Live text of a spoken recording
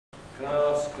Can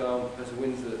I ask Professor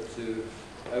Winslet to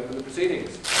open the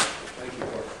proceedings? Thank you,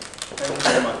 Prof. Thank you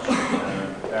very much,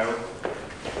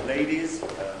 Daryll. Ladies,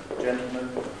 gentlemen,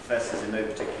 professors in no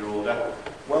particular order,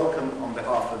 welcome on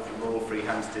behalf of the Royal Free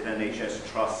Hampstead NHS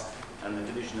Trust and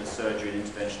the Division of Surgery and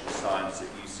Interventional Science at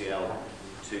UCL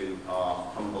to our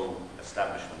humble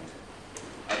establishment.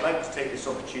 I'd like to take this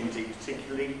opportunity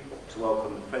particularly to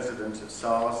welcome the President of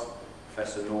SARS,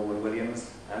 Professor Norman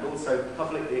Williams, and also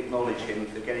publicly acknowledge him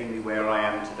for getting me where I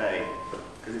am today,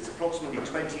 because it's approximately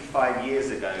 25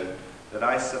 years ago that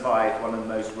I survived one of the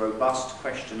most robust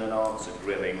question and answer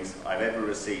grillings I've ever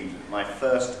received, my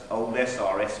first old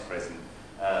SRS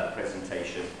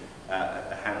presentation at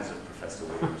the hands of Professor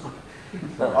Williams.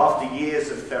 After years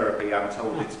of therapy, I'm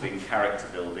told it's been character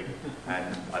building,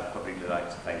 and I'd probably like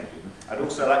to thank you. I'd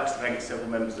also like to thank several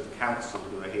members of Council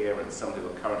who are here and some who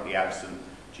are currently absent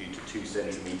due to 2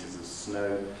 centimetres of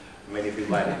snow, many of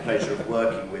whom I had the pleasure of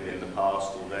working with in the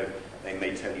past, although they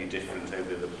may tell you different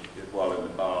while in the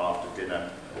bar after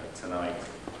dinner tonight.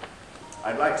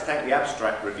 I'd like to thank the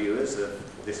abstract reviewers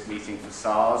of this meeting for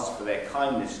SARS for their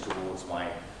kindness towards my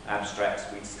abstracts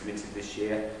we submitted this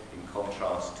year, in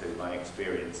contrast to my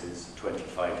experiences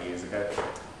 25 years ago.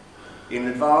 In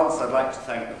advance, I'd like to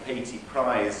thank the Patey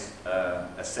Prize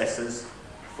assessors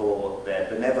for their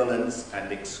benevolence and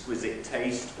exquisite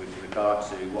taste with regard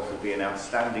to what will be an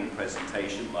outstanding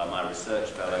presentation by my research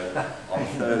fellow on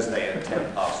Thursday at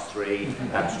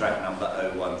 3:10, abstract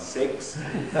number 016.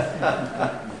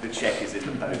 The cheque is in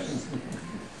the post.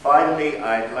 Finally,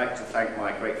 I'd like to thank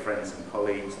my great friends and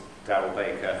colleagues, Daryll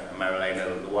Baker and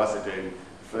Marilena Lawazadou,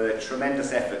 for their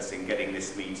tremendous efforts in getting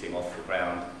this meeting off the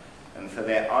ground, and for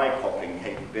their eye-popping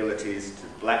capabilities to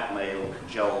blackmail,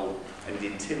 cajole, and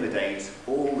intimidate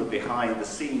all the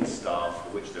behind-the-scenes staff, for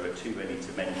which there are too many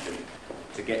to mention,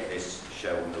 to get this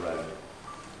show on the road.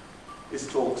 This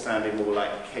talk sounded more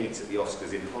like Kate at the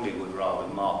Oscars in Hollywood rather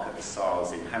than Mark at the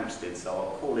SARS in Hampstead, so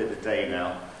I'll call it a day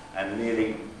now and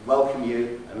merely welcome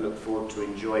you and look forward to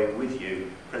enjoying with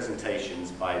you presentations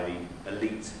by the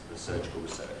elite of surgical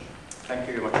research. Thank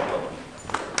you very much for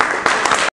welcoming.